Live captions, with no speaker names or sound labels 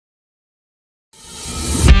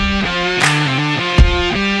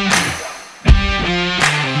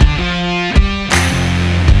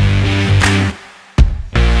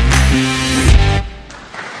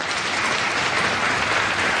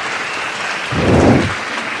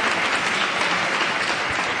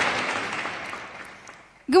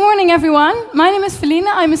Good morning, everyone. My name is Felienne.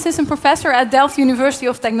 I'm assistant professor at Delft University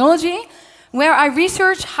of Technology, where I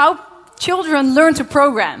research how children learn to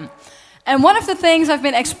program. And one of the things I've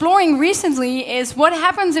been exploring recently is what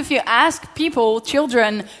happens if you ask people,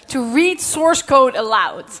 children, to read source code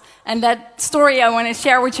aloud. And that story I want to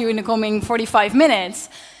share with you in the coming 45 minutes.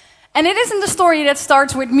 And it isn't a story that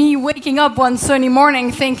starts with me waking up one sunny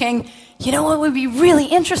morning thinking, you know what would be really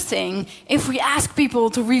interesting if we ask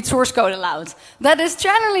people to read source code aloud. That is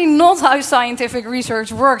generally not how scientific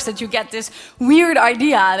research works, that you get this weird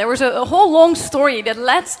idea. There was a whole long story that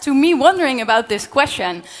led to me wondering about this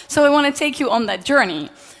question. So I want to take you on that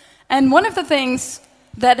journey. And one of the things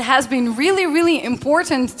that has been really, really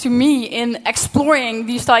important to me in exploring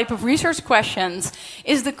these type of research questions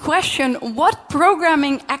is the question what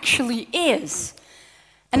programming actually is.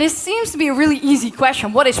 And it seems to be a really easy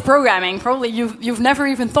question. What is programming? Probably you've never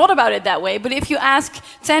even thought about it that way. But if you ask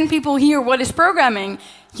 10 people here what is programming,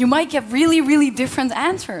 you might get really, really different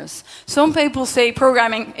answers. Some people say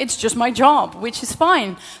programming, it's just my job, which is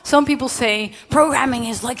fine. Some people say programming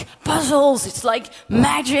is like puzzles, it's like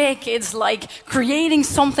magic, it's like creating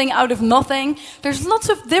something out of nothing. There's lots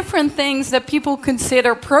of different things that people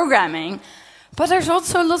consider programming, but there's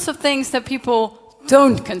also lots of things that people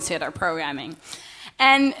don't consider programming.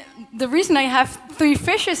 And the reason I have 3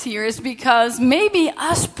 fishes here is because maybe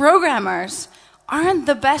us programmers aren't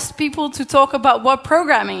the best people to talk about what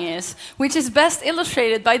programming is, which is best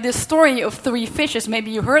illustrated by this story of 3 fishes. Maybe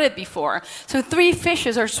you heard it before. So 3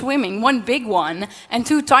 fishes are swimming, 1 big one and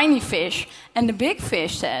 2 tiny fish. And the big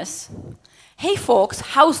fish says, "Hey folks,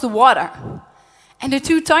 how's the water?" And the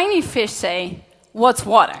 2 tiny fish say, "What's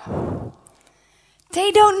water?" They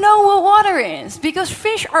don't know what water is, because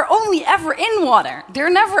fish are only ever in water. They're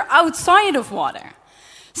never outside of water.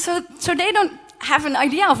 So they don't have an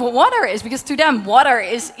idea of what water is, because to them, water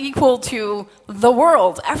is equal to the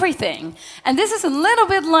world, everything. And this is a little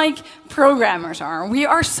bit like programmers are. We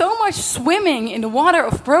are so much swimming in the water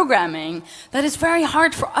of programming that it's very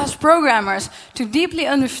hard for us programmers to deeply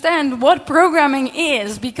understand what programming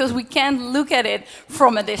is, because we can't look at it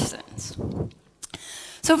from a distance.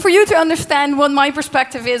 So for you to understand what my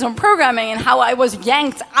perspective is on programming and how I was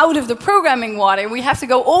yanked out of the programming water, we have to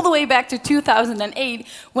go all the way back to 2008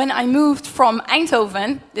 when I moved from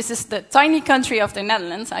Eindhoven. This is the tiny country of the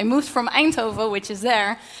Netherlands. I moved from Eindhoven, which is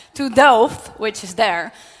there, to Delft, which is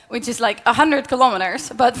there, which is like 100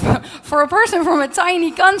 kilometers. But for a person from a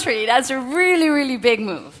tiny country, that's a really, really big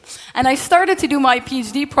move. And I started to do my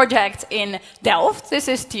PhD project in Delft. This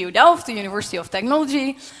is TU Delft, the University of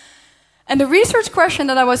Technology. And the research question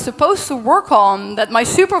that I was supposed to work on, that my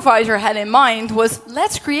supervisor had in mind, was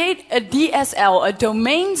let's create a DSL, a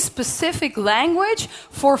domain-specific language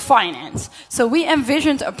for finance. So we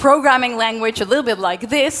envisioned a programming language a little bit like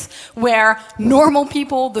this, where normal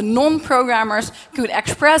people, the non-programmers, could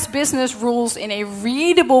express business rules in a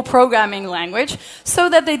readable programming language so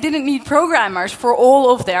that they didn't need programmers for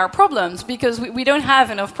all of their problems, because we don't have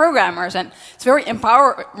enough programmers, and it's very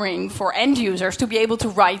empowering for end users to be able to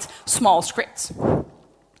write small scripts.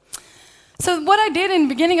 So what I did in the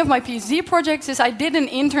beginning of my PhD project is I did an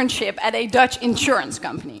internship at a Dutch insurance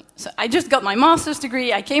company. So I just got my master's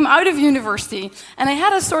degree, I came out of university, and I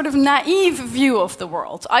had a sort of naive view of the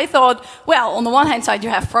world. I thought, well, on the one hand side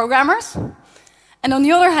you have programmers, and on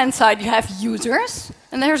the other hand side you have users,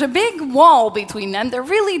 and there's a big wall between them. They're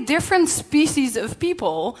really different species of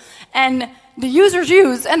people, and the users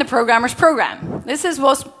use and the programmers program. This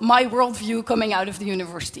was my worldview coming out of the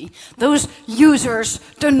university. Those users,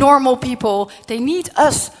 the normal people, they need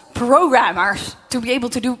us programmers to be able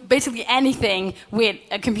to do basically anything with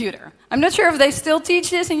a computer. I'm not sure if they still teach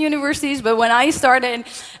this in universities, but when I started,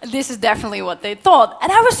 this is definitely what they thought.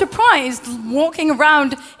 And I was surprised walking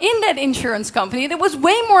around in that insurance company, it was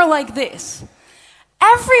way more like this.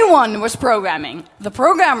 Everyone was programming. The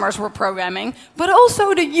programmers were programming, but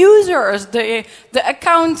also the users, the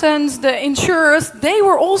accountants, the insurers, they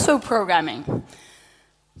were also programming.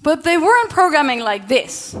 But they weren't programming like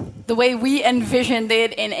this, the way we envisioned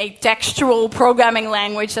it in a textual programming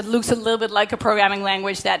language that looks a little bit like a programming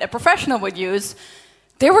language that a professional would use.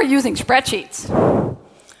 They were using spreadsheets.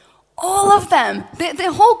 All of them.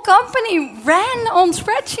 The whole company ran on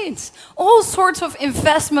spreadsheets. All sorts of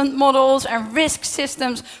investment models and risk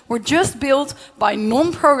systems were just built by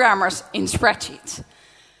non-programmers in spreadsheets.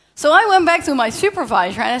 So I went back to my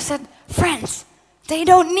supervisor and I said, friends, they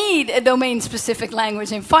don't need a domain-specific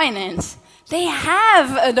language in finance. They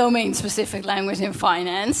have a domain-specific language in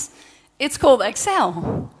finance. It's called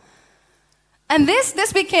Excel. And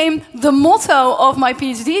this became the motto of my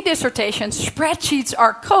PhD dissertation: spreadsheets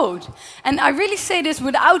are code. And I really say this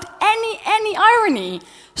without any irony.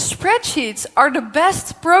 Spreadsheets are the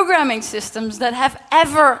best programming systems that have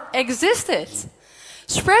ever existed.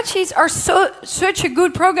 Spreadsheets are such a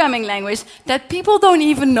good programming language that people don't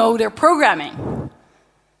even know they're programming.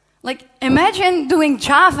 Like, imagine doing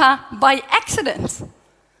Java by accident.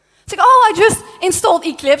 It's like, oh, I just installed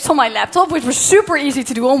Eclipse on my laptop, which was super easy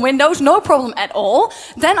to do on Windows, no problem at all.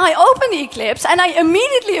 Then I opened Eclipse and I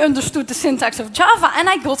immediately understood the syntax of Java and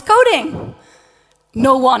I got coding.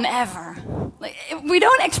 No one ever. Like, we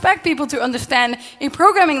don't expect people to understand a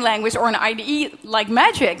programming language or an IDE like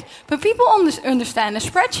magic, but people understand a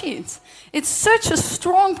spreadsheet. It's such a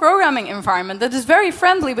strong programming environment that is very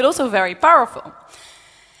friendly but also very powerful.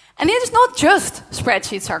 And it is not just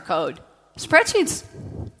spreadsheets are code. Spreadsheets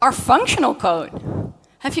are functional code.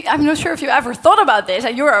 I'm not sure if you ever thought about this,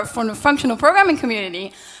 and you're from the functional programming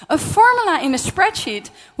community. A formula in a spreadsheet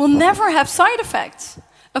will never have side effects.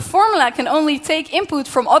 A formula can only take input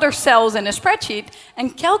from other cells in a spreadsheet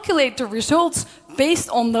and calculate the results based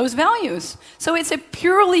on those values. So it's a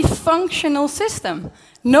purely functional system.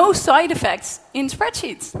 No side effects in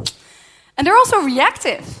spreadsheets. And they're also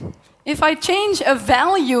reactive. If I change a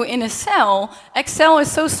value in a cell, Excel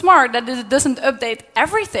is so smart that it doesn't update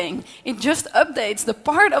everything. It just updates the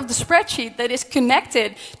part of the spreadsheet that is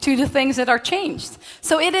connected to the things that are changed.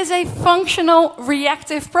 So it is a functional,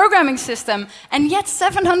 reactive programming system, and yet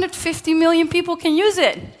 750 million people can use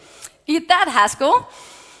it. Eat that, Haskell.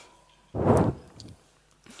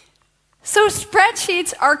 So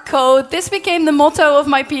spreadsheets are code. This became the motto of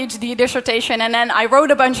my PhD dissertation, and then I wrote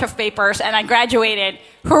a bunch of papers and I graduated.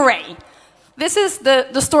 Hooray. This is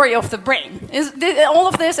the story of the brain. All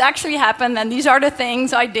of this actually happened, and these are the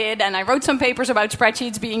things I did, and I wrote some papers about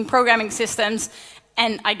spreadsheets being programming systems,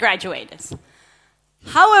 and I graduated.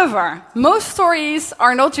 However, most stories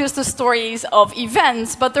are not just the stories of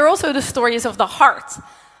events, but they're also the stories of the heart.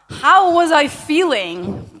 How was I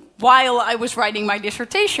feeling while I was writing my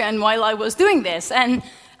dissertation, while I was doing this? And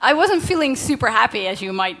I wasn't feeling super happy, as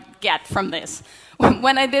you might get from this.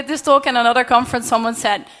 When I did this talk in another conference, someone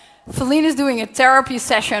said, Felienne is doing a therapy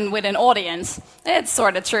session with an audience. It's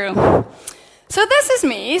sort of true. So this is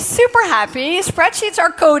me, super happy, spreadsheets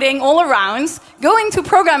are coding all around, going to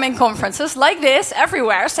programming conferences like this,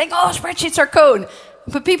 everywhere, saying, oh, spreadsheets are code.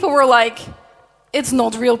 But people were like, it's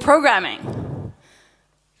not real programming.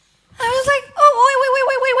 I was like,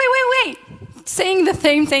 oh, wait. Saying the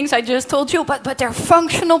same things I just told you, but they're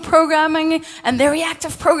functional programming and they're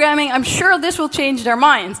reactive programming. I'm sure this will change their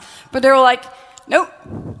minds. But they were like, nope,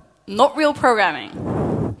 not real programming.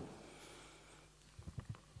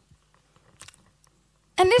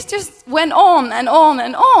 And this just went on and on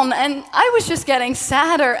and on, and I was just getting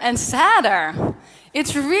sadder and sadder.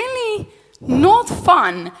 It's really not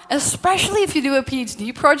fun, especially if you do a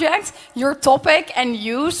PhD project. Your topic and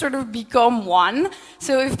you sort of become one.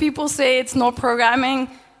 So if people say it's not programming,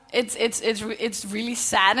 it's really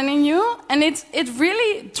saddening you, and it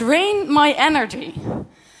really drained my energy.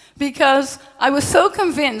 Because I was so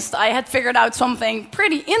convinced I had figured out something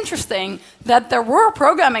pretty interesting, that there were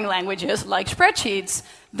programming languages like spreadsheets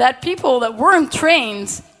that people that weren't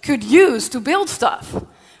trained could use to build stuff.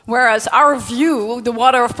 Whereas our view, the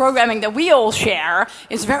water of programming that we all share,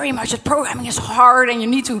 is very much that programming is hard and you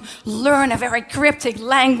need to learn a very cryptic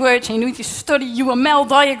language and you need to study UML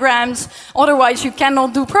diagrams, otherwise you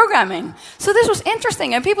cannot do programming. So this was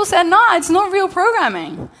interesting, and people said, nah, it's not real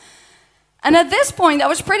programming. And at this point, I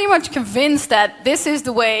was pretty much convinced that this is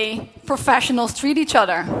the way professionals treat each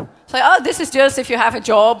other. It's like, oh, this is just if you have a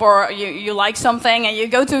job or you like something and you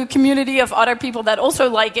go to a community of other people that also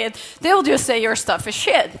like it, they'll just say your stuff is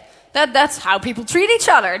shit. That's how people treat each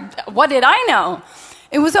other. What did I know?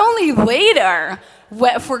 It was only later,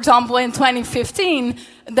 for example, in 2015,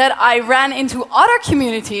 that I ran into other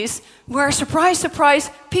communities where, surprise, surprise,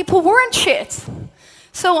 people weren't shit.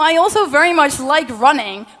 So I also very much like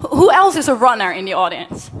running. Who else is a runner in the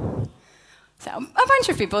audience? So a bunch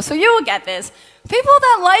of people, so you will get this. People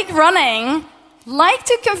that like running like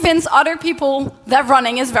to convince other people that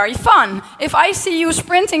running is very fun. If I see you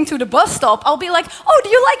sprinting to the bus stop, I'll be like, oh, do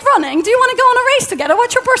you like running? Do you want to go on a race together?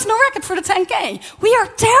 What's your personal record for the 10K? We are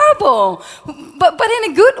terrible, but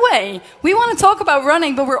in a good way. We want to talk about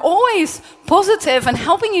running, but we're always positive and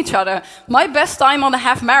helping each other. My best time on a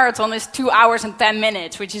half marathon is 2 hours and 10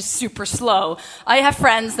 minutes, which is super slow. I have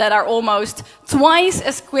friends that are almost twice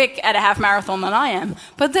as quick at a half marathon than I am,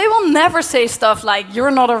 but they will never say stuff like, you're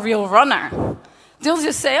not a real runner. They'll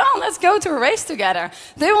just say, oh, let's go to a race together.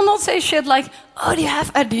 They will not say shit like, oh, do you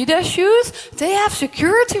have Adidas shoes? They have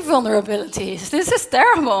security vulnerabilities. This is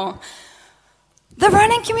terrible. The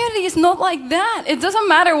running community is not like that. It doesn't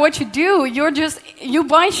matter what you do. You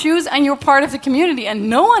buy shoes and you're part of the community, and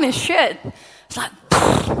no one is shit. It's like,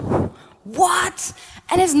 what?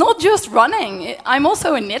 And it's not just running. I'm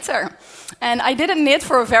also a knitter. And I didn't knit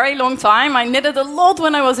for a very long time. I knitted a lot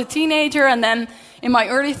when I was a teenager, and then in my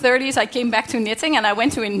early 30s, I came back to knitting, and I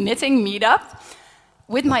went to a knitting meetup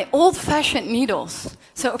with my old-fashioned needles.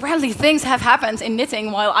 So apparently things have happened in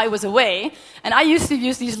knitting while I was away, and I used to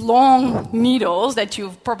use these long needles that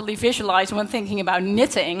you probably visualize when thinking about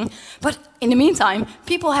knitting, but in the meantime,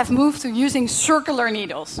 people have moved to using circular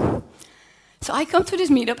needles. So I come to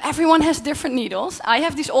this meetup, everyone has different needles. I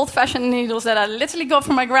have these old-fashioned needles that I literally got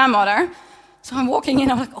from my grandmother. So I'm walking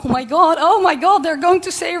in, I'm like, oh my god, they're going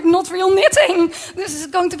to say not real knitting. This is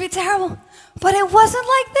going to be terrible. But it wasn't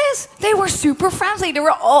like this. They were super friendly.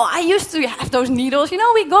 I used to have those needles. You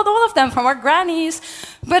know, we got all of them from our grannies.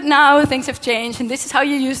 But now things have changed, and this is how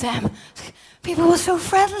you use them. People were so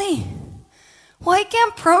friendly. Why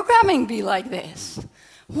can't programming be like this?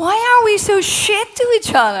 Why are we so shit to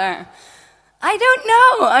each other? I don't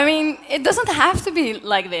know. I mean, it doesn't have to be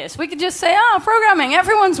like this. We could just say, programming,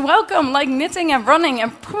 everyone's welcome, like knitting and running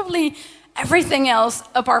and probably everything else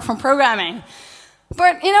apart from programming.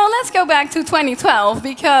 But, let's go back to 2012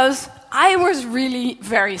 because I was really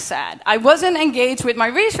very sad. I wasn't engaged with my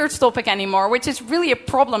research topic anymore, which is really a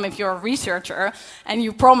problem if you're a researcher and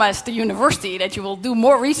you promise the university that you will do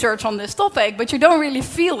more research on this topic, but you don't really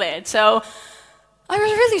feel it. So I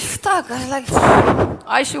was really stuck. I was like,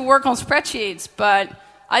 I should work on spreadsheets, but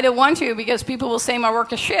I don't want to because people will say my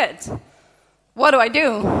work is shit. What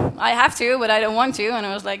do? I have to, but I don't want to, and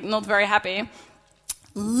I was like not very happy.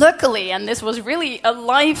 Luckily, and this was really a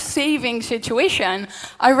life-saving situation,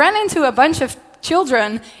 I ran into a bunch of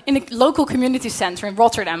children in a local community center in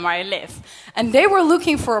Rotterdam where I live, and they were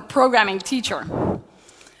looking for a programming teacher.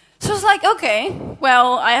 So I was like, okay,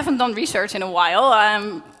 well, I haven't done research in a while.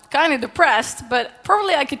 I'm kind of depressed, but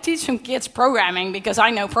probably I could teach some kids programming because I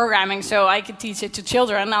know programming, so I could teach it to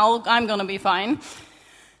children. I'm going to be fine.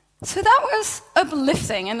 So that was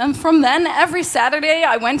uplifting. And then from then, every Saturday,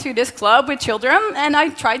 I went to this club with children, and I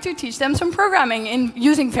tried to teach them some programming in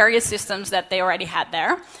using various systems that they already had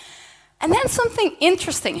there. And then something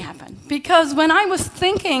interesting happened, because when I was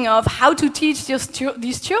thinking of how to teach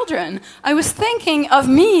these children, I was thinking of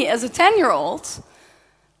me as a 10-year-old.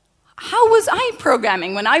 How was I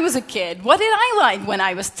programming when I was a kid? What did I like when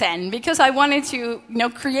I was 10? Because I wanted to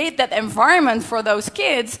create that environment for those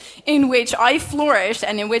kids in which I flourished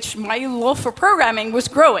and in which my love for programming was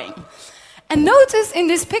growing. And notice in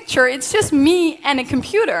this picture, it's just me and a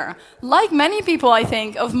computer. Like many people, I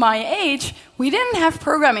think, of my age, we didn't have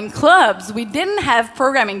programming clubs. We didn't have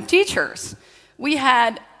programming teachers. We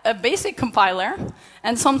had a basic compiler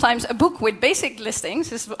and sometimes a book with basic listings.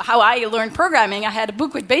 This is how I learned programming. I had a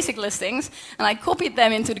book with basic listings, and I copied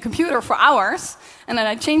them into the computer for hours, and then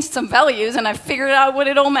I changed some values, and I figured out what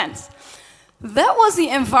it all meant. That was the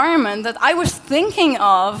environment that I was thinking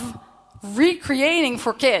of recreating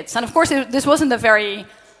for kids. And of course, this wasn't a very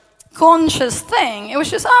conscious thing. It was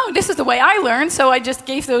just, this is the way I learned, so I just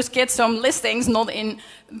gave those kids some listings, not in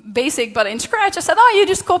basic, but in Scratch. I said, you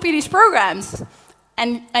just copy these programs,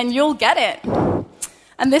 and you'll get it.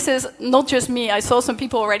 And this is not just me. I saw some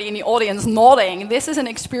people already in the audience nodding. This is an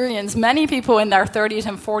experience many people in their 30s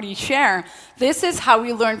and 40s share. This is how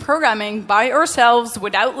we learn programming by ourselves,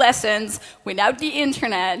 without lessons, without the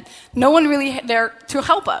internet. No one really there to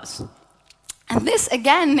help us. And this,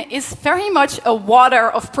 again, is very much a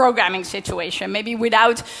water of programming situation, maybe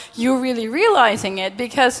without you really realizing it,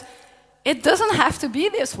 because it doesn't have to be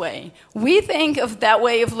this way. We think of that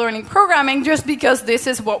way of learning programming just because this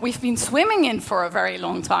is what we've been swimming in for a very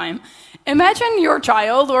long time. Imagine your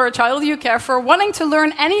child or a child you care for wanting to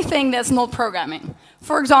learn anything that's not programming.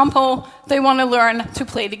 For example, they want to learn to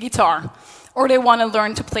play the guitar, or they want to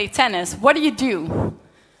learn to play tennis. What do?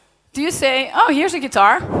 Do you say, here's a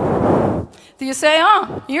guitar? Do you say,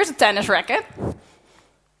 here's a tennis racket?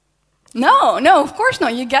 No, of course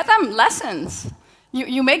not. You get them lessons.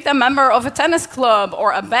 You make them member of a tennis club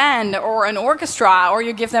or a band or an orchestra, or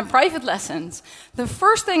you give them private lessons. The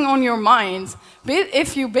first thing on your mind,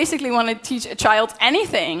 if you basically want to teach a child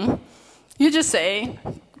anything, you just say,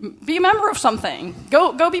 be a member of something.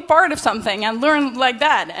 Go be part of something and learn like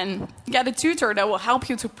that, and get a tutor that will help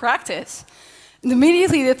you to practice. And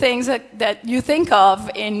immediately the things that you think of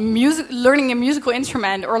in learning a musical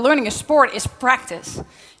instrument or learning a sport is practice.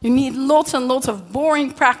 You need lots and lots of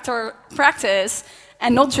boring practice,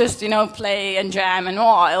 and not just, play and jam and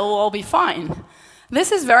it'll all be fine.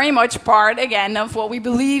 This is very much part, again, of what we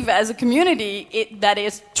believe as a community that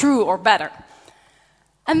is true or better.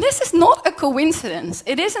 And this is not a coincidence.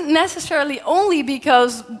 It isn't necessarily only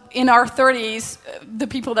because in our 30s, the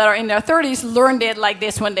people that are in their 30s learned it like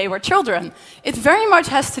this when they were children. It very much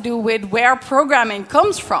has to do with where programming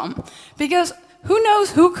comes from. Because who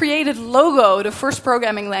knows who created Logo, the first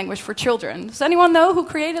programming language for children? Does anyone know who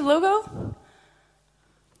created Logo?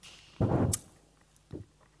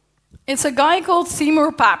 It's a guy called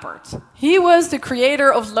Seymour Papert. He was the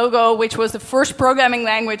creator of Logo, which was the first programming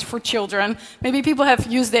language for children. Maybe people have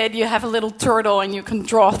used it. You have a little turtle and you can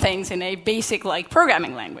draw things in a basic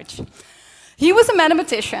programming language. He was a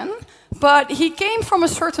mathematician, but he came from a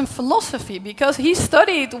certain philosophy because he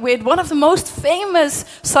studied with one of the most famous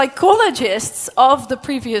psychologists of the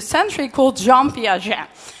previous century called Jean Piaget.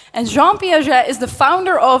 And Jean Piaget is the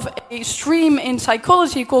founder of a stream in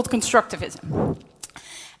psychology called constructivism.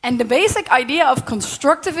 And the basic idea of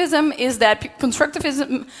constructivism is that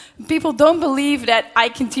people don't believe that I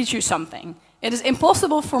can teach you something. It is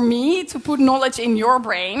impossible for me to put knowledge in your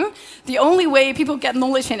brain. The only way people get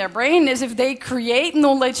knowledge in their brain is if they create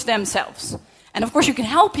knowledge themselves. And of course you can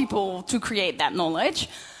help people to create that knowledge,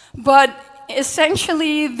 but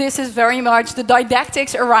essentially this is very much, the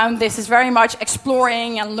didactics around this is very much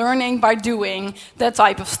exploring and learning by doing, that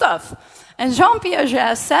type of stuff. And Jean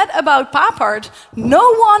Piaget said about Papert,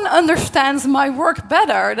 no one understands my work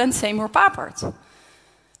better than Seymour Papert.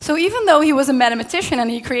 So even though he was a mathematician and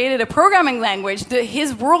he created a programming language,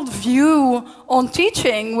 his worldview on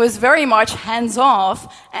teaching was very much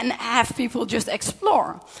hands-off and have people just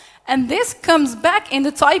explore. And this comes back in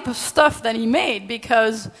the type of stuff that he made,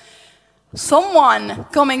 because someone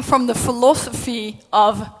coming from the philosophy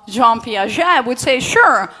of Jean Piaget would say,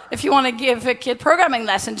 sure, if you want to give a kid programming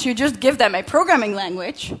lessons, you just give them a programming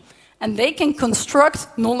language, and they can construct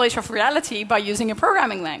knowledge of reality by using a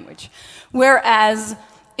programming language. Whereas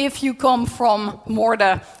if you come from more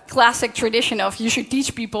the classic tradition of you should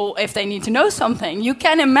teach people if they need to know something, you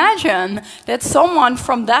can imagine that someone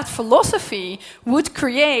from that philosophy would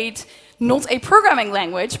create not a programming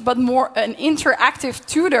language, but more an interactive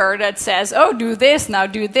tutor that says, oh, do this, now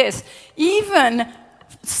do this. Even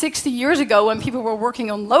 60 years ago, when people were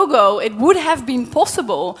working on Logo, it would have been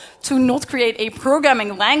possible to not create a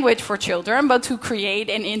programming language for children, but to create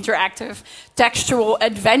an interactive textual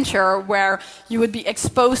adventure where you would be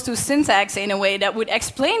exposed to syntax in a way that would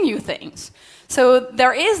explain you things. So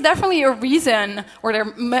there is definitely a reason, or there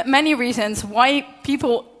are many reasons, why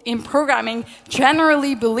people in programming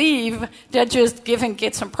generally believe that just giving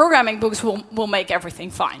kids some programming books will make everything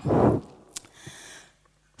fine.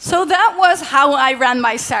 So that was how I ran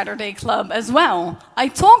my Saturday club as well. I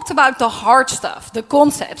talked about the hard stuff, the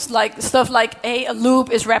concepts, stuff like a loop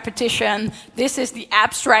is repetition, this is the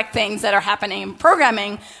abstract things that are happening in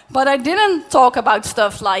programming, but I didn't talk about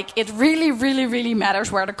stuff like it really, really, really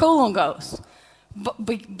matters where the colon goes.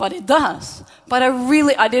 But it does. But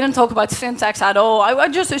I didn't talk about syntax at all. I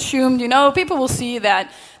just assumed, people will see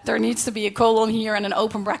that there needs to be a colon here and an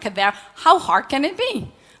open bracket there. How hard can it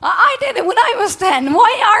be? I did it when I was 10.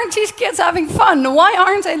 Why aren't these kids having fun? Why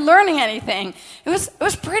aren't they learning anything? It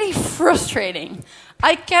was pretty frustrating.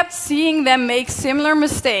 I kept seeing them make similar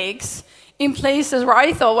mistakes in places where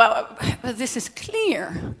I thought, well, this is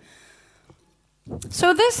clear.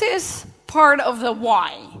 So this is part of the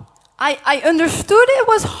why. I understood it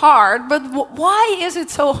was hard, but why is it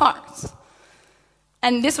so hard?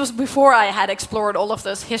 And this was before I had explored all of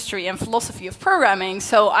this history and philosophy of programming,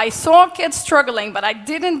 so I saw kids struggling, but I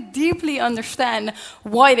didn't deeply understand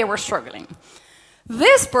why they were struggling.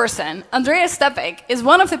 This person, Andreas Stepik, is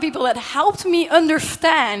one of the people that helped me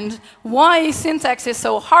understand why syntax is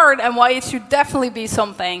so hard and why it should definitely be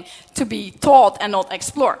something to be taught and not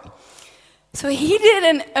explored. So he did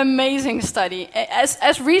an amazing study.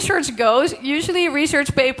 As research goes, usually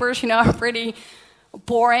research papers, are pretty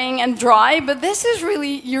boring and dry, but this is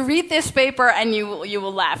really, you read this paper and you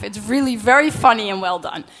will laugh. It's really very funny and well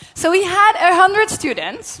done. So he had 100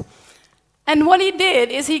 students, and what he did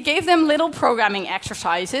is he gave them little programming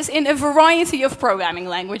exercises in a variety of programming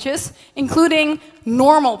languages, including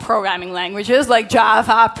normal programming languages like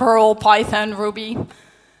Java, Perl, Python, Ruby,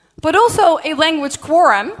 but also a language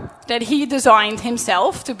quorum that he designed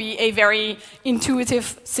himself to be a very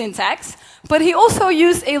intuitive syntax. But he also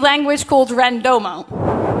used a language called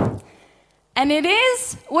Randomo. And it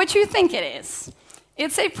is what you think it is.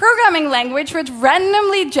 It's a programming language with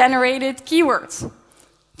randomly generated keywords.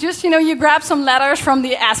 Just, you grab some letters from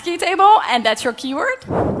the ASCII table, and that's your keyword.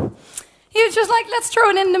 He was just like, let's throw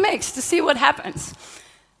it in the mix to see what happens.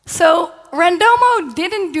 So Randomo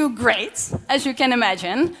didn't do great, as you can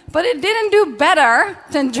imagine, but it didn't do better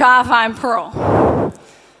than Java and Perl.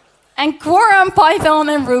 And Quora, Python,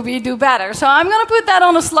 and Ruby do better. So I'm going to put that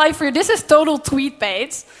on a slide for you. This is total tweet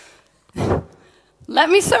bait. Let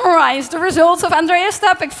me summarize the results of Andreas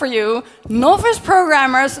Stepik for you. Novice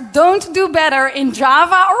programmers don't do better in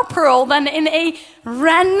Java or Perl than in a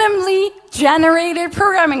randomly generated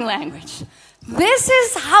programming language. This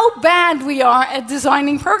is how bad we are at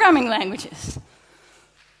designing programming languages.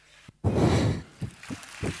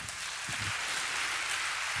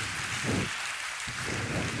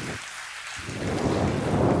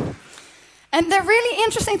 And they're really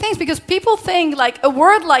interesting things because people think like a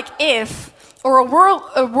word like if or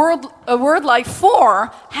a word like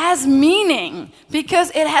for has meaning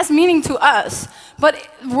because it has meaning to us. But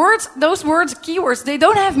those words, keywords, they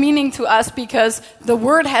don't have meaning to us because the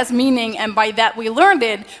word has meaning and by that we learned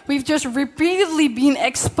it. We've just repeatedly been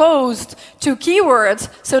exposed to keywords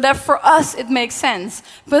so that for us it makes sense.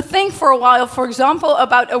 But think for a while, for example,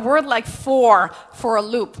 about a word like for a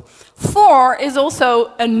loop. For is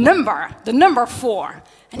also a number, the number 4.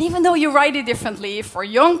 And even though you write it differently, for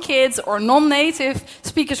young kids or non-native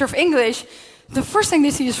speakers of English, the first thing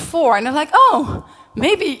they see is 4. And they're like, oh,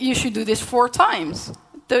 maybe you should do this 4 times.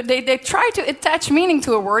 They try to attach meaning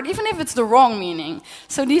to a word, even if it's the wrong meaning.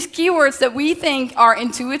 So these keywords that we think are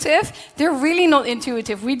intuitive, they're really not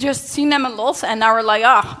intuitive. We just see them a lot, and now we're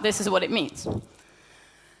like, this is what it means.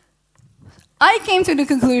 I came to the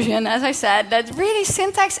conclusion, as I said, that really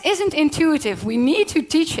syntax isn't intuitive. We need to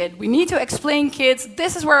teach it. We need to explain kids,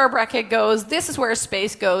 this is where a bracket goes, this is where a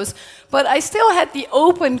space goes. But I still had the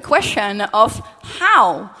open question of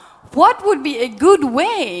how. What would be a good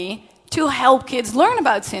way to help kids learn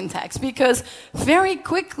about syntax? Because very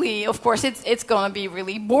quickly, of course, it's going to be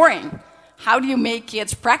really boring. How do you make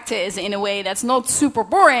kids practice in a way that's not super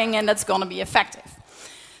boring and that's going to be effective?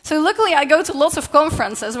 So luckily, I go to lots of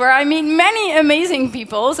conferences where I meet many amazing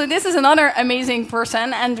people. So this is another amazing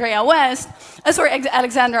person, Alexandra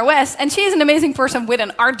West, and she is an amazing person with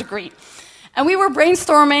an art degree. And we were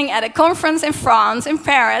brainstorming at a conference in France, in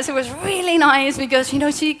Paris. It was really nice because,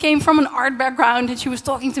 she came from an art background and she was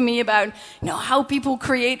talking to me about, how people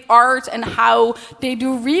create art and how they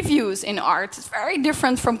do reviews in art. It's very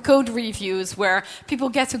different from code reviews where people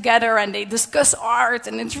get together and they discuss art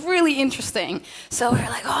and it's really interesting. So we're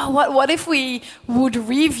like, what if we would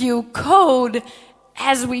review code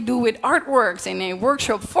as we do with artworks in a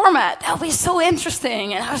workshop format? That would be so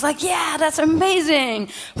interesting. And I was like, yeah, that's amazing.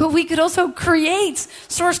 But we could also create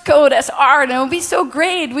source code as art, and it would be so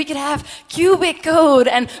great. We could have cubic code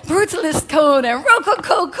and brutalist code and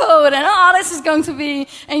rococo code, and this is going to be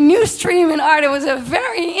a new stream in art. It was a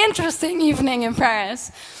very interesting evening in Paris.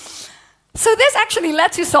 So this actually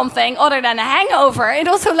led to something other than a hangover. It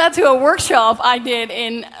also led to a workshop I did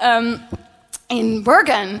in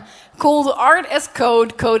Bergen, called Art as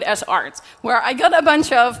Code, Code as Art, where I got a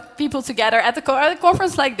bunch of people together at a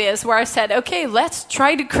conference like this, where I said, okay, let's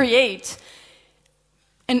try to create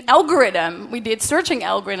an algorithm. We did searching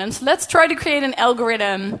algorithms. Let's try to create an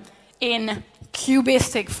algorithm in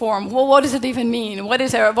cubistic form. Well, what does it even mean? What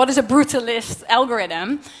is a brutalist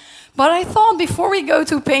algorithm? But I thought before we go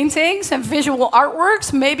to paintings and visual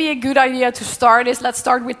artworks, maybe a good idea to start is let's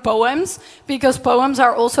start with poems, because poems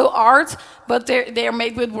are also art, but they're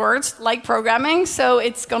made with words like programming, so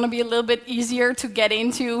it's going to be a little bit easier to get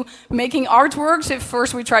into making artworks if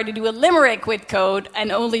first we try to do a limerick with code and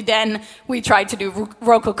only then we try to do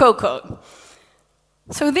rococo code.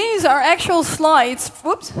 So these are actual slides.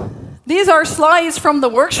 Whoops. These are slides from the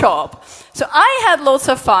workshop. So I had lots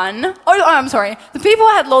of fun. I'm sorry. The people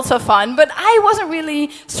had lots of fun, but I wasn't really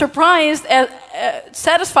surprised and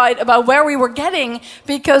satisfied about where we were getting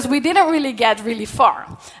because we didn't really get really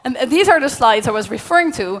far. And these are the slides I was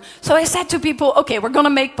referring to. So I said to people, okay, we're going to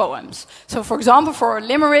make poems. So for example, for a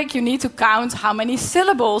limerick, you need to count how many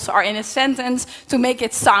syllables are in a sentence to make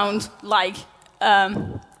it sound like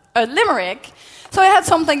a limerick. So I had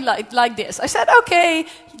something like this. I said, okay,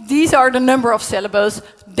 these are the number of syllables.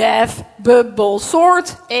 Def, bubble,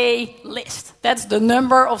 sort, a, list. That's the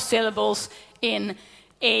number of syllables in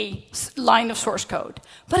a line of source code.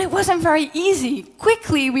 But it wasn't very easy.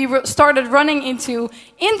 Quickly, we started running into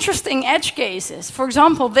interesting edge cases. For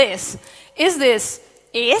example, this. Is this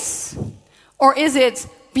is? Or is it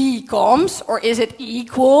becomes? Or is it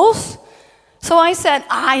equals? So I said,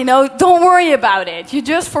 I know, don't worry about it. You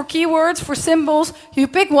just, for keywords, for symbols, you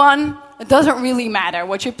pick one. It doesn't really matter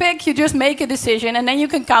what you pick. You just make a decision, and then you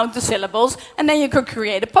can count the syllables, and then you can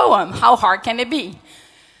create a poem. How hard can it be?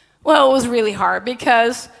 Well, it was really hard,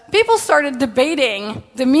 because people started debating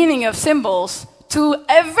the meaning of symbols to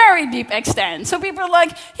a very deep extent. So people are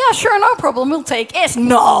like, yeah, sure, no problem, we'll take is.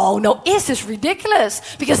 No, is is ridiculous,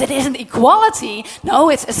 because it isn't equality. No,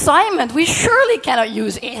 it's assignment. We surely cannot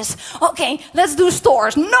use is. Okay, let's do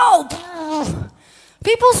stores. No!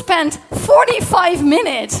 People spent 45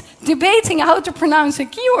 minutes debating how to pronounce a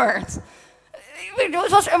keyword.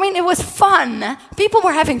 It was fun. People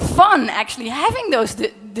were having fun, actually, having those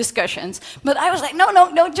discussions. But I was like,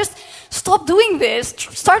 no, just stop doing this.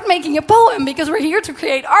 Start making a poem, because we're here to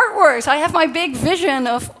create artworks. I have my big vision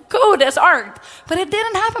of code as art. But it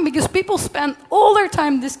didn't happen, because people spent all their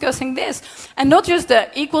time discussing this. And not just the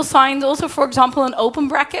equal signs, also, for example, an open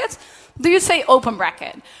bracket. Do you say open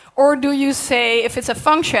bracket? Or do you say, if it's a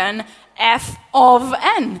function, f of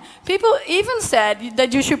n? People even said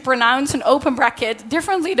that you should pronounce an open bracket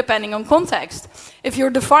differently depending on context. If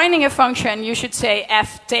you're defining a function, you should say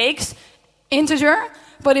f takes integer,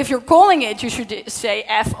 but if you're calling it, you should say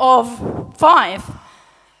f of 5.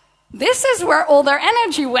 This is where all their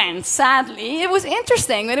energy went, sadly. It was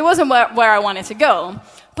interesting, but it wasn't where I wanted to go.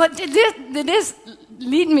 But it did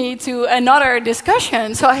lead me to another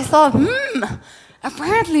discussion, so I thought,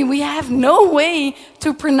 apparently we have no way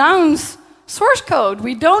to pronounce source code.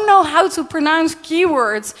 We don't know how to pronounce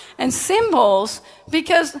keywords and symbols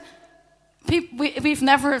because we've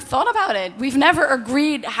never thought about it. We've never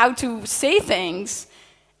agreed how to say things.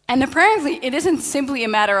 And apparently it isn't simply a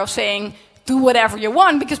matter of saying, do whatever you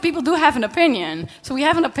want, because people do have an opinion. So we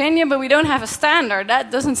have an opinion, but we don't have a standard. That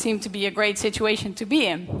doesn't seem to be a great situation to be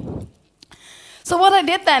in. So what I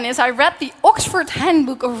did then is I read the Oxford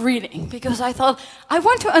Handbook of Reading, because I thought, I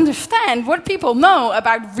want to understand what people know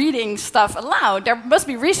about reading stuff aloud. There must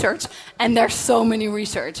be research, and there's so many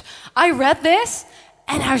research. I read this,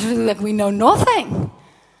 and I was really like, we know nothing.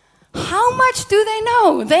 How much do they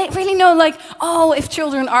know? They really know, like, oh, if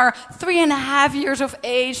children are 3.5 years of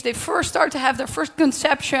age, they first start to have their first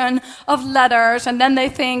conception of letters, and then they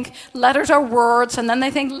think letters are words, and then they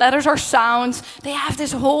think letters are sounds. They have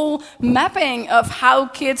this whole mapping of how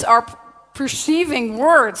kids are perceiving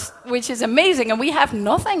words, which is amazing, and we have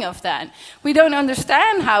nothing of that. We don't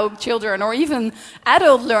understand how children or even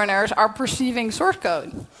adult learners are perceiving source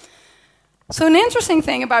code. So an interesting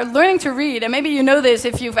thing about learning to read, and maybe you know this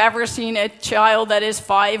if you've ever seen a child that is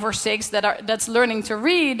 5 or 6 that's learning to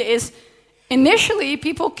read, is initially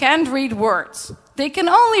people can't read words. They can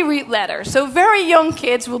only read letters. So very young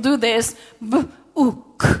kids will do this, b, u,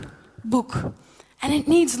 k, book. And it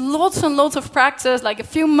needs lots and lots of practice, like a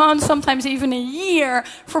few months, sometimes even a year,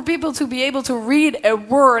 for people to be able to read a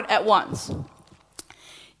word at once.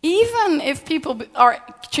 Even if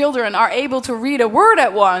children are able to read a word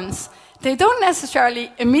at once, they don't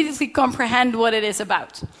necessarily immediately comprehend what it is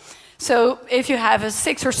about. So if you have a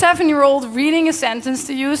 6 or 7-year-old reading a sentence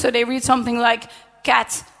to you, so they read something like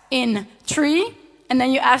cat in tree, and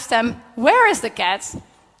then you ask them, where is the cat?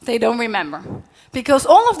 They don't remember. Because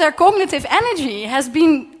all of their cognitive energy has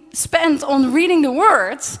been spent on reading the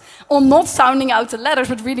words, on not sounding out the letters,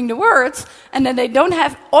 but reading the words, and then they don't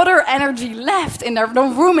have other energy left in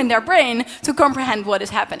no room in their brain to comprehend what is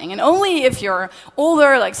happening. And only if you're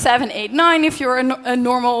older, like 7, 8, 9, if you're a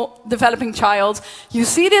normal developing child, you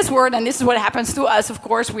see this word, and this is what happens to us, of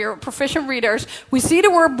course, we're proficient readers, we see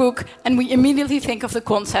the word book, and we immediately think of the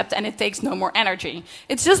concept, and it takes no more energy.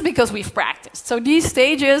 It's just because we've practiced. So these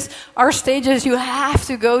stages are stages you have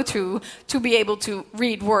to go through to be able to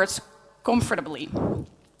read words comfortably.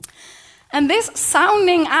 And this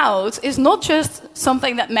sounding out is not just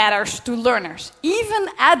something that matters to learners. Even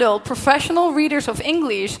adult professional readers of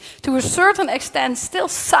English, to a certain extent, still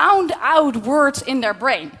sound out words in their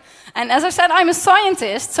brain. And as I said, I'm a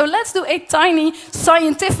scientist, so let's do a tiny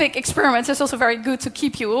scientific experiment. It's also very good to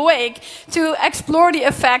keep you awake, to explore the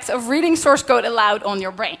effect of reading source code aloud on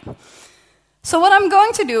your brain. So what I'm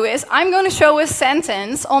going to do is, I'm going to show a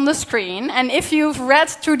sentence on the screen, and if you've read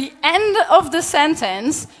through the end of the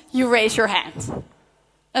sentence, you raise your hand.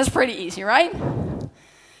 That's pretty easy, right?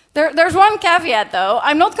 There's one caveat though.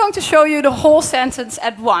 I'm not going to show you the whole sentence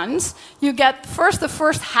at once. You get first the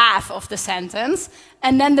first half of the sentence,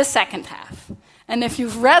 and then the second half. And if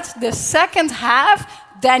you've read the second half,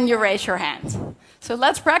 then you raise your hand. So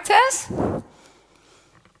let's practice.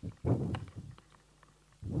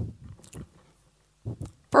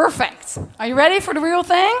 Perfect. Are you ready for the real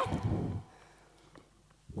thing?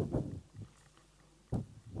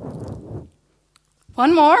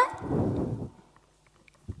 One more.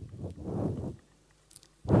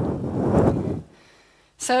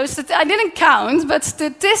 So I didn't count, but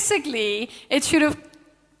statistically, it should have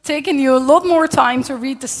taken you a lot more time to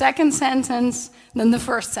read the second sentence than the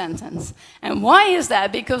first sentence. And why is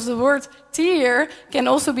that? Because the word tear can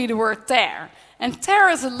also be the word tear. And tear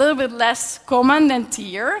is a little bit less common than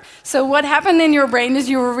tear. So what happened in your brain is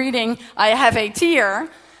you were reading, I have a tear.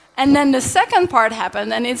 And then the second part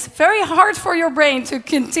happened, and it's very hard for your brain to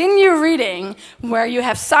continue reading where you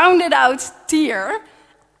have sounded out tear.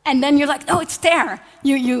 And then you're like, no, it's there.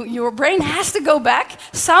 Your brain has to go back,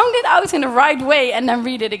 sound it out in the right way, and then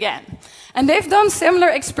read it again. And they've done similar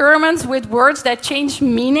experiments with words that change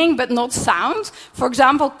meaning but not sound. For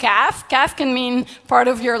example, calf. Calf can mean part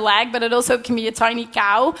of your leg, but it also can be a tiny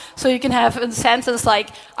cow. So you can have a sentence like,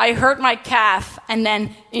 I hurt my calf, and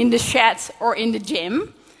then in the shed or in the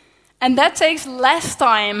gym. And that takes less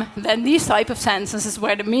time than these type of sentences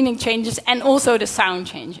where the meaning changes and also the sound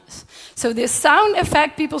changes. So this sound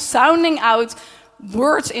effect, people sounding out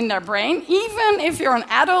words in their brain, even if you're an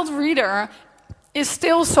adult reader, is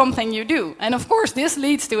still something you do. And of course, this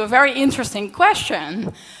leads to a very interesting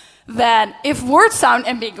question that if words sound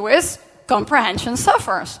ambiguous, comprehension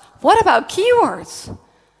suffers. What about keywords?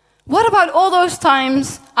 What about all those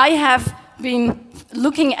times I have been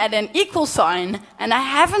looking at an equal sign and I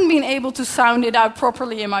haven't been able to sound it out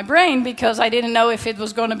properly in my brain because I didn't know if it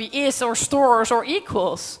was going to be is or stores or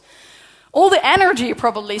equals? All the energy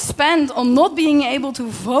probably spent on not being able to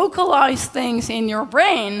vocalize things in your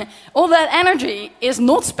brain, all that energy is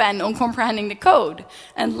not spent on comprehending the code.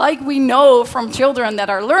 And like we know from children that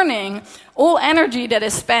are learning, all energy that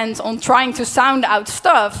is spent on trying to sound out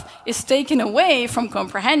stuff is taken away from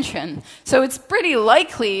comprehension. So it's pretty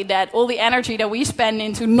likely that all the energy that we spend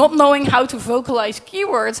into not knowing how to vocalize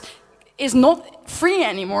keywords is not free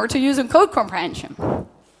anymore to use in code comprehension.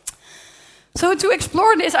 So to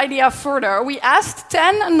explore this idea further, we asked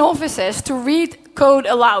 10 novices to read code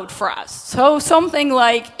aloud for us. So something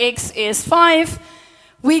like x is 5,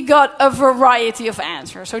 we got a variety of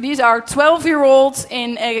answers. So these are 12-year-olds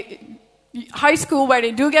in a high school where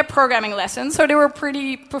they do get programming lessons, so they were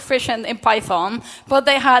pretty proficient in Python, but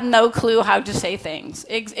they had no clue how to say things.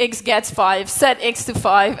 X gets 5, set x to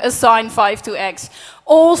 5, assign 5 to x,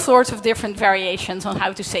 all sorts of different variations on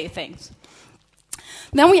how to say things.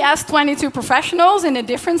 Then we asked 22 professionals in a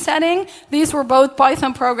different setting. These were both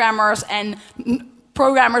Python programmers and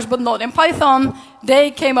programmers, but not in Python.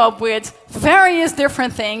 They came up with various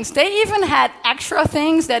different things. They even had extra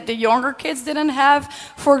things that the younger kids didn't have.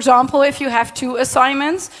 For example, if you have 2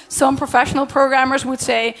 assignments, some professional programmers would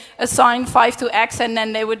say assign 5 to x, and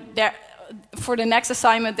then they would, for the next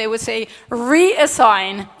assignment, they would say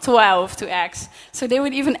reassign 12 to x. So they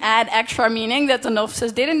would even add extra meaning that the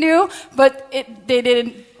novices didn't do, but they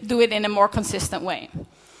didn't do it in a more consistent way.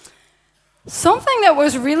 Something that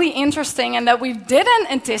was really interesting and that we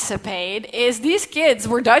didn't anticipate is these kids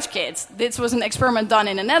were Dutch kids. This was an experiment done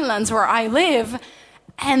in the Netherlands where I live,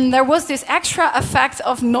 and there was this extra effect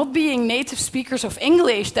of not being native speakers of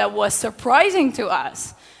English that was surprising to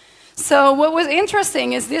us. So what was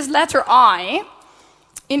interesting is this letter I.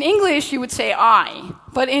 In English, you would say I,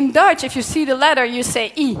 but in Dutch, if you see the letter, you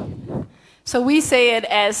say I. So we say it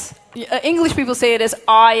as, English people say it as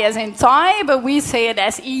I as in tie, but we say it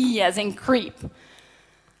as I as in creep.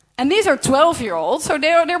 And these are 12-year-olds, so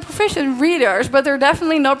they're proficient readers, but they're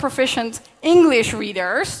definitely not proficient English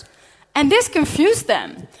readers. And this confused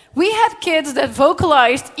them. We had kids that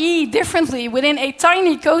vocalized E differently within a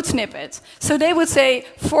tiny code snippet. So they would say,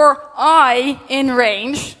 for I in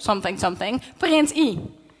range, something, something, print E.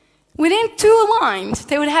 Within 2 lines,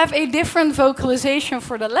 they would have a different vocalization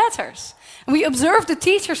for the letters. And we observed the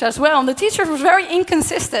teachers as well, and the teachers were very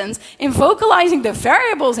inconsistent in vocalizing the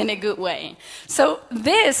variables in a good way. So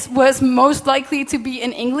this was most likely to be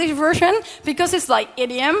an English version, because it's like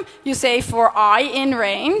idiom. You say for I in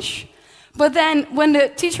range. But then when the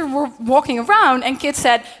teacher were walking around and kids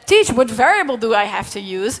said, teach, what variable do I have to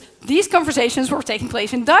use? These conversations were taking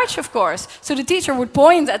place in Dutch, of course. So the teacher would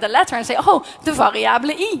point at the letter and say, oh, the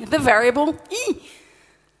variable I, the variable I.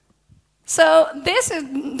 So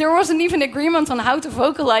there wasn't even agreement on how to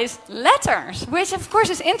vocalize letters, which of course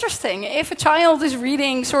is interesting. If a child is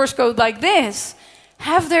reading source code like this,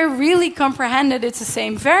 have they really comprehended it's the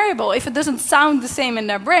same variable if it doesn't sound the same in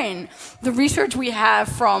their brain? The research we have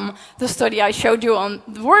from the study I showed you on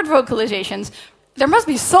the word vocalizations, there must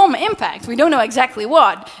be some impact. We don't know exactly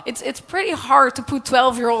what. It's pretty hard to put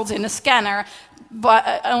 12-year-olds in a scanner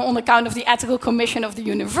on account of the ethical commission of the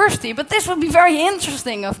university, but this would be very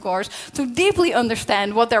interesting, of course, to deeply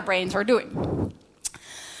understand what their brains are doing.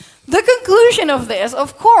 The conclusion of this,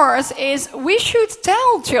 of course, is we should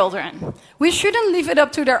tell children. We shouldn't leave it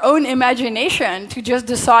up to their own imagination to just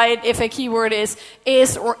decide if a keyword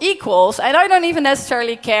is or equals. And I don't even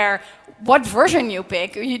necessarily care what version you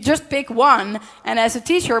pick. You just pick one, and as a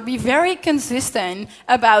teacher, be very consistent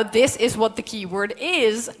about this is what the keyword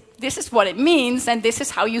is. this is what it means, and this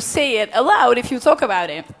is how you say it aloud if you talk about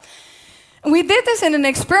it. And we did this in an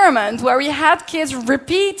experiment where we had kids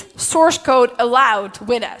repeat source code aloud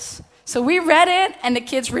with us. So we read it, and the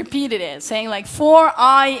kids repeated it, saying like, for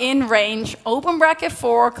I in range, open bracket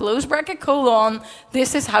for, close bracket colon,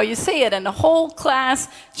 this is how you say it. And the whole class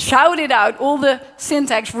shouted out all the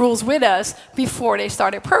syntax rules with us before they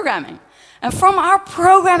started programming. And from our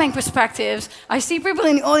programming perspectives, I see people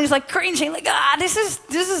in the audience like cringing, like, this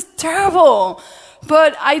is terrible.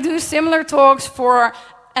 But I do similar talks for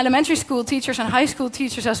elementary school teachers and high school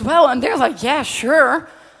teachers as well, and they're like, yeah, sure.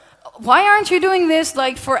 Why aren't you doing this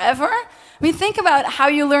like forever? I mean, think about how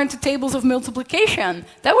you learned the tables of multiplication.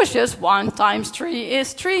 That was just 1 times 3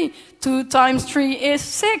 is 3, 2 times 3 is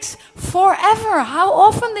 6. Forever. How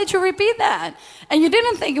often did you repeat that? And you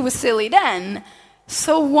didn't think it was silly then.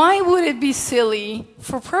 So why would it be silly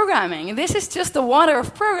for programming? This is just the water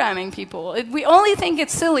of programming, people. We only think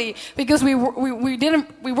it's silly because we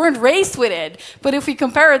weren't raised with it. But if we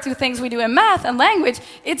compare it to things we do in math and language,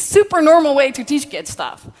 it's a super normal way to teach kids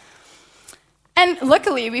stuff. And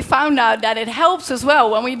luckily, we found out that it helps as well.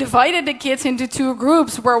 When we divided the kids into 2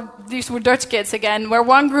 groups, where these were Dutch kids again, where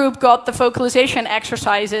one group got the vocalization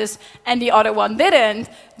exercises and the other one didn't,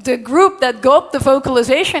 the group that got the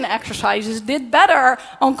vocalization exercises did better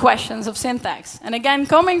on questions of syntax. And again,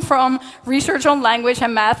 coming from research on language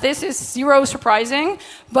and math, this is zero surprising,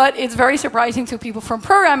 but it's very surprising to people from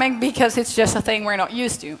programming because it's just a thing we're not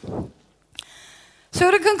used to. So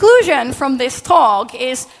the conclusion from this talk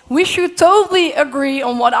is we should totally agree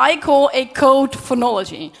on what I call a code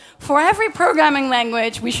phonology. For every programming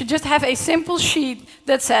language, we should just have a simple sheet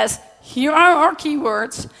that says, here are our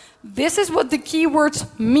keywords. This is what the keywords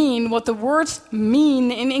mean, what the words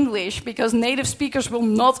mean in English, because native speakers will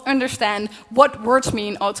not understand what words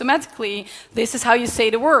mean automatically. This is how you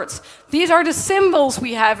say the words. These are the symbols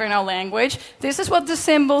we have in our language. This is what the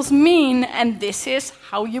symbols mean, and this is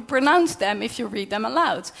how you pronounce them if you read them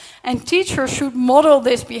aloud. And teachers should model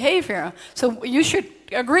this behavior. So you should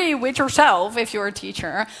agree with yourself, if you're a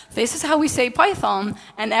teacher, this is how we say Python,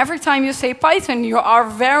 and every time you say Python, you are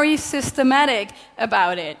very systematic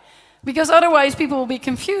about it. Because otherwise people will be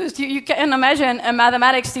confused. You can imagine a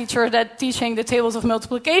mathematics teacher that teaching the tables of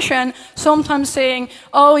multiplication, sometimes saying,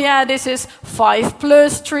 oh yeah, this is 5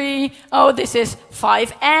 plus 3, oh this is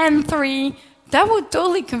 5 and 3. That would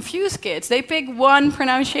totally confuse kids. They pick one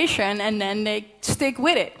pronunciation and then they stick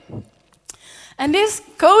with it. And this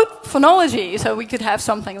code phonology, so we could have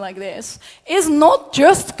something like this, is not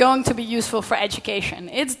just going to be useful for education.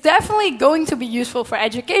 It's definitely going to be useful for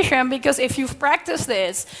education because if you've practiced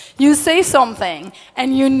this, you say something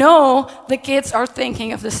and you know the kids are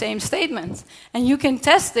thinking of the same statement. And you can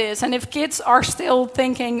test this, and if kids are still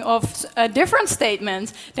thinking of a different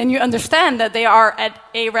statement, then you understand that they are at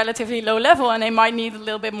a relatively low level and they might need a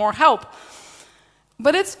little bit more help.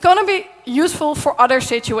 But it's going to be useful for other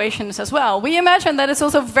situations as well. We imagine that it's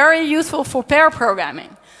also very useful for pair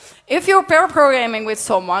programming. If you're pair programming with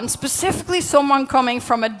someone, specifically someone coming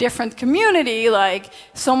from a different community, like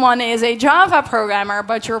someone is a Java programmer,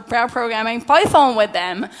 but you're pair programming Python with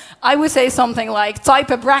them, I would say something like type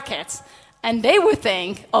a bracket. And they would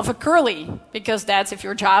think of a curly, because that's, if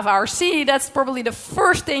you're Java or C, that's probably the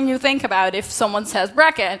first thing you think about if someone says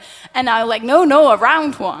bracket. And I'm like, no, a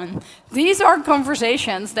round one. These are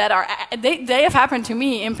conversations that are, they have happened to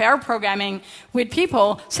me in pair programming with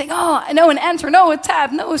people saying, oh, no, an enter, no, a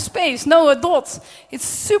tab, no, a space, no, a dot. It's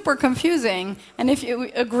super confusing. And if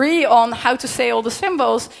you agree on how to say all the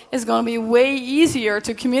symbols, it's going to be way easier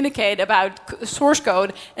to communicate about source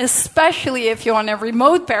code, especially if you're in a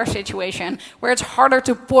remote pair situation where it's harder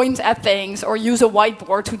to point at things or use a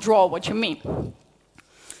whiteboard to draw what you mean.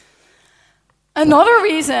 Another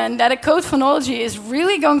reason that a code phonology is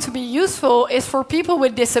really going to be useful is for people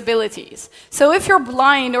with disabilities. So if you're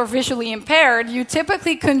blind or visually impaired, you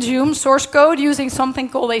typically consume source code using something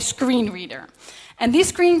called a screen reader. And these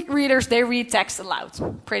screen readers, they read text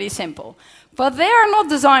aloud. Pretty simple. But they are not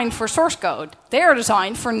designed for source code. They are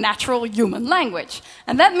designed for natural human language.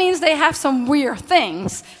 And that means they have some weird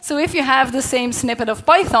things. So if you have the same snippet of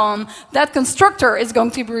Python, that constructor is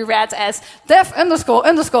going to be read as def underscore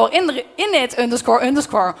underscore init underscore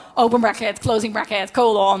underscore open bracket, closing bracket,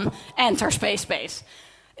 colon, enter, space, space.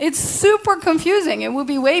 It's super confusing. It would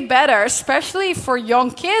be way better, especially for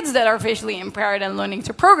young kids that are visually impaired and learning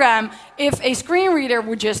to program, if a screen reader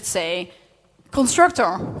would just say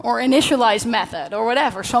constructor or initialize method or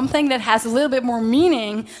whatever, something that has a little bit more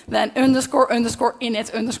meaning than underscore underscore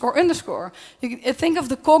init underscore underscore. You can think of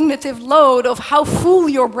the cognitive load of how full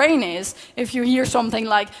your brain is if you hear something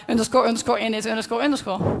like underscore underscore init underscore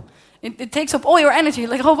underscore. It takes up all your energy,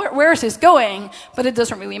 like, oh, where is this going? But it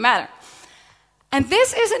doesn't really matter. And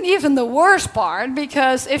this isn't even the worst part,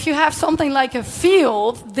 because if you have something like a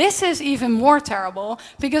field, this is even more terrible,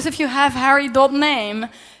 because if you have Harry.name,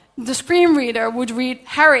 the screen reader would read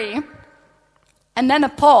Harry, and then a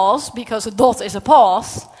pause, because a dot is a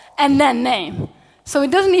pause, and then name. So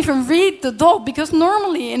it doesn't even read the dot, because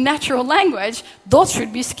normally in natural language, dots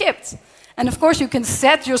should be skipped. And of course you can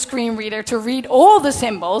set your screen reader to read all the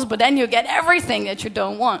symbols, but then you get everything that you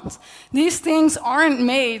don't want. These things aren't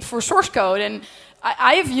made for source code, and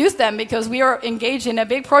I've used them because we are engaged in a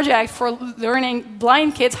big project for learning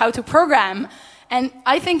blind kids how to program. And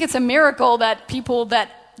I think it's a miracle that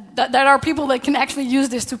there are people that can actually use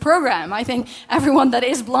this to program. I think everyone that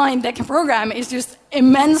is blind that can program is just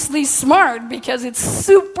immensely smart, because it's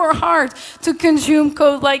super hard to consume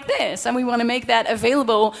code like this. And we want to make that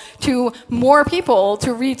available to more people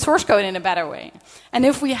to read source code in a better way. And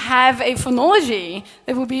if we have a phonology,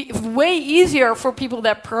 it would be way easier for people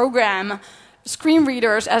that program screen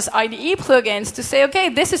readers as IDE plugins to say, okay,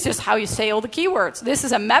 this is just how you say all the keywords. This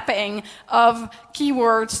is a mapping of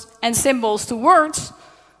keywords and symbols to words.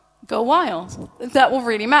 Go wild. That will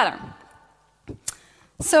really matter.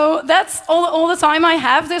 So that's all the time I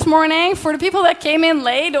have this morning. For the people that came in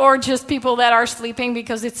late, or just people that are sleeping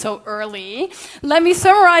because it's so early, let me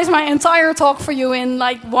summarize my entire talk for you in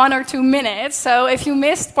like 1 or 2 minutes. So if you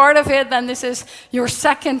missed part of it, then this is your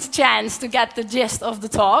second chance to get the gist of the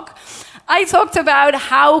talk. I talked about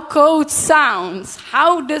how code sounds.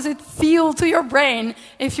 How does it feel to your brain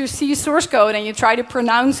if you see source code and you try to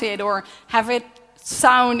pronounce it or have it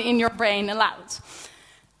sound in your brain aloud?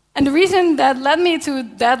 And the reason that led me to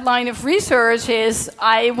that line of research is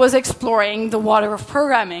I was exploring the water of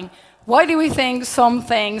programming. Why do we think some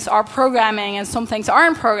things are programming and some things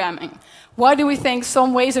aren't programming? Why do we think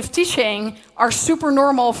some ways of teaching are super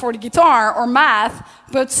normal for the guitar or math,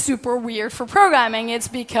 but super weird for programming? It's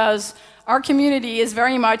because our community is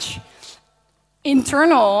very much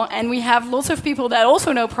internal, and we have lots of people that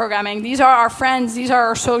also know programming. These are our friends, these are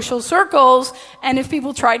our social circles, and if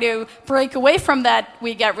people try to break away from that,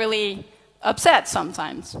 we get really upset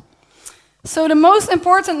sometimes. So the most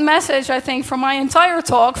important message, I think, from my entire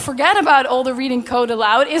talk, forget about all the reading code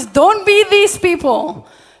aloud, is don't be these people.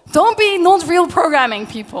 Don't be not real programming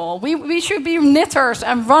people. We should be knitters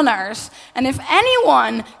and runners. And if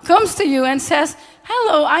anyone comes to you and says,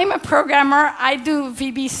 hello, I'm a programmer, I do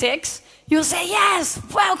VB6, you'll say, yes,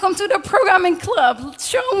 welcome to the programming club.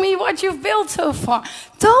 Show me what you've built so far.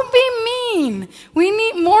 Don't be mean. We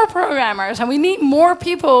need more programmers, and we need more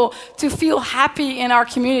people to feel happy in our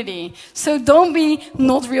community. So don't be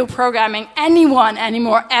not real programming anyone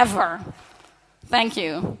anymore, ever. Thank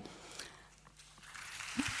you.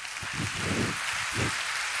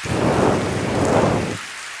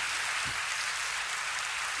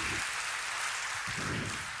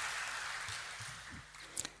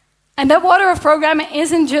 And that water of programming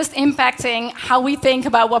isn't just impacting how we think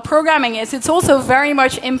about what programming is, it's also very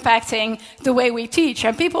much impacting the way we teach.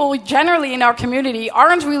 And people generally in our community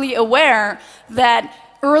aren't really aware that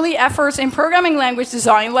early efforts in programming language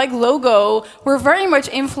design, like Logo, were very much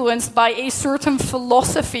influenced by a certain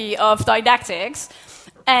philosophy of didactics.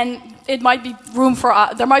 And there might be room for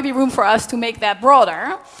us to make that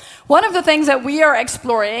broader. One of the things that we are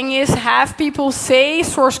exploring is have people say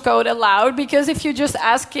source code aloud, because if you just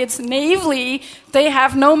ask kids naively, they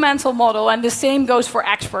have no mental model, and the same goes for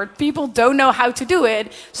expert. People don't know how to do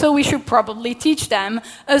it, so we should probably teach them,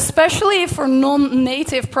 especially for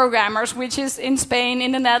non-native programmers, which is in Spain,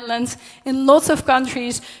 in the Netherlands, in lots of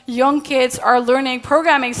countries. Young kids are learning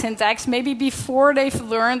programming syntax maybe before they've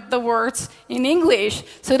learned the words in English,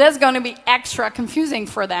 so that's going to be extra confusing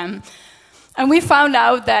for them. And we found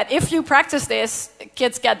out that if you practice this,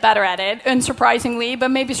 kids get better at it, unsurprisingly,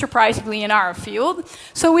 but maybe surprisingly in our field.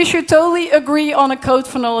 So we should totally agree on a code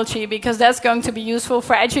phonology, because that's going to be useful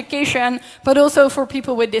for education, but also for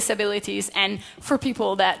people with disabilities and for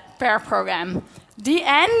people that pair program. The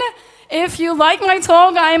end. If you like my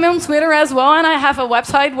talk, I am on Twitter as well, and I have a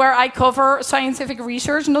website where I cover scientific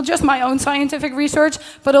research, not just my own scientific research,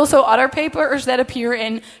 but also other papers that appear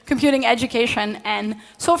in computing education and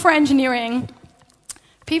software engineering.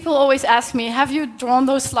 People always ask me, have you drawn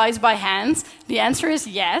those slides by hand? The answer is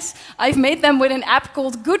yes. I've made them with an app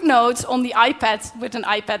called GoodNotes on the iPad with an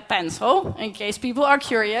iPad pencil, in case people are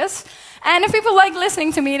curious. And if people like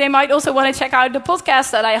listening to me, they might also want to check out the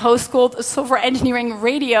podcast that I host called Software Engineering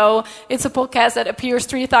Radio. It's a podcast that appears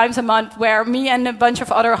 3 times a month, where me and a bunch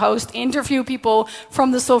of other hosts interview people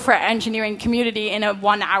from the software engineering community in a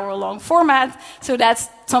 1-hour-long format. So that's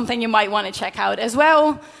something you might want to check out as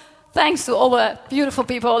well. thanks to all the beautiful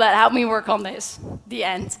people that helped me work on this. The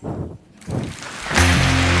end.